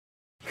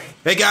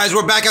Hey guys,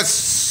 we're back at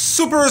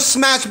Super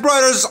Smash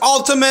Bros.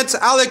 Ultimate.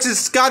 Alex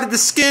has got the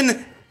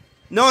skin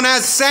known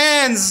as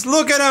Sans.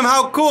 Look at him,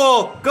 how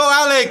cool. Go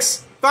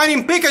Alex,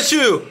 finding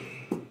Pikachu.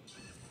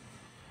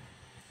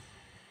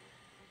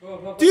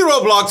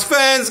 Dee-Roblox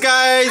fans,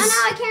 guys.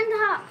 Oh no, I can't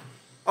talk.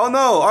 Oh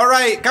no,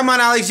 alright, come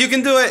on Alex, you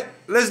can do it.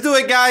 Let's do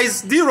it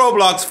guys.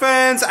 Dee-Roblox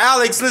fans,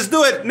 Alex, let's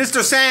do it.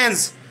 Mr.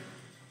 Sans.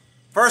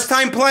 First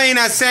time playing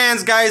as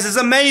Sans, guys, is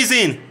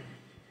amazing.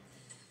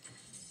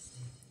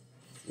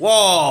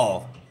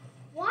 Whoa.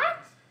 What?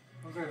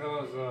 Looks like that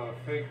was a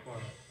fake one.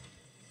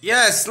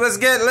 Yes, let's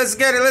get it. Let's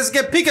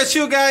get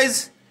Pikachu,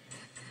 guys.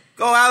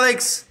 Go,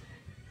 Alex.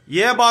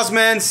 Yeah, boss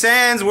man.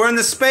 Sans, we're in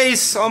the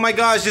space. Oh my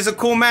gosh, this is a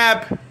cool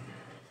map.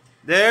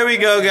 There we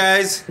go,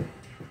 guys.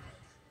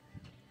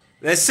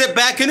 Let's sit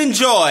back and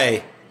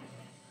enjoy.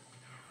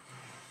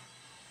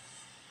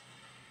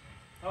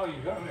 Oh, you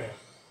got it.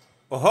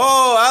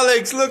 Oh,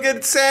 Alex, look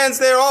at Sans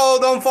there. Oh,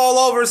 don't fall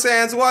over,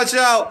 Sans. Watch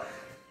out.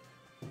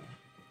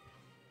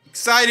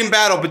 Exciting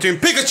battle between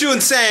Pikachu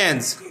and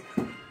Sans.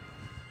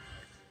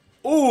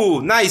 Ooh,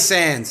 nice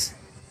Sans.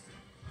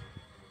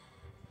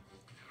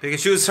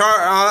 Pikachu's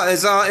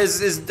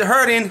is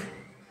hurting.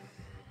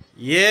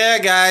 Yeah,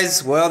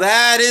 guys. Well,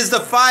 that is the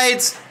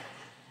fight.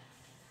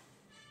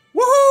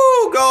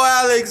 Woohoo! Go,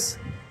 Alex.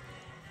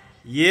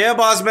 Yeah,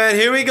 boss man.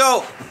 Here we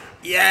go.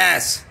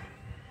 Yes.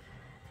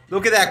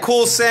 Look at that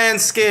cool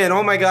Sans skin.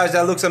 Oh my gosh,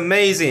 that looks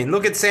amazing.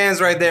 Look at Sans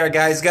right there,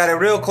 guys. Got it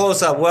real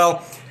close up.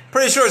 Well,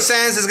 pretty sure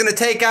Sans is going to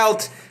take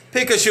out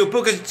Pikachu.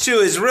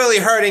 Pikachu is really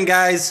hurting,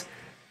 guys.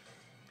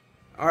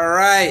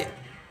 Alright.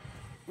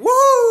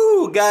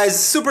 Woo! Guys,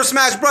 Super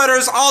Smash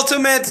Bros.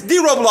 Ultimate.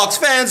 Dee-Roblox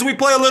fans, we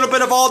play a little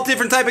bit of all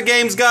different type of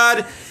games,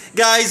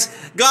 Guys,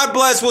 God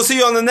bless. We'll see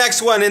you on the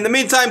next one. In the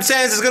meantime,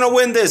 Sans is going to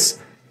win this.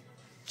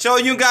 Show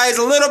you guys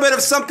a little bit of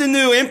something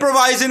new.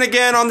 Improvising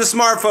again on the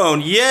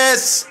smartphone.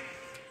 Yes.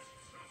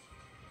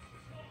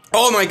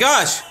 Oh my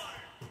gosh.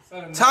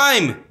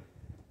 Time.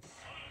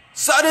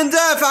 Sudden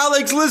death,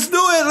 Alex. Let's do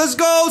it. Let's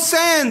go,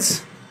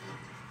 Sans.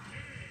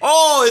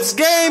 Oh, it's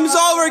game's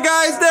over,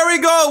 guys. There we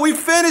go. We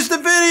finished the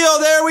video.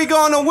 There we go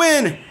on a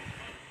win.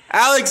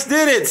 Alex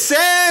did it.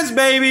 Sans,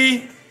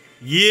 baby.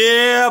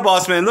 Yeah,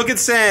 boss man. Look at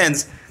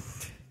Sans.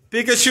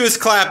 Pikachu is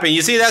clapping.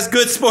 You see, that's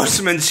good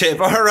sportsmanship.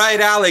 All right,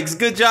 Alex.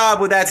 Good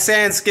job with that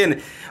Sans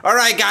skin. All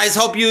right, guys.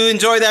 Hope you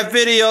enjoyed that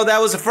video.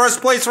 That was the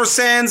first place for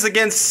Sans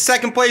against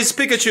second place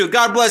Pikachu.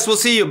 God bless. We'll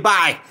see you.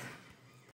 Bye.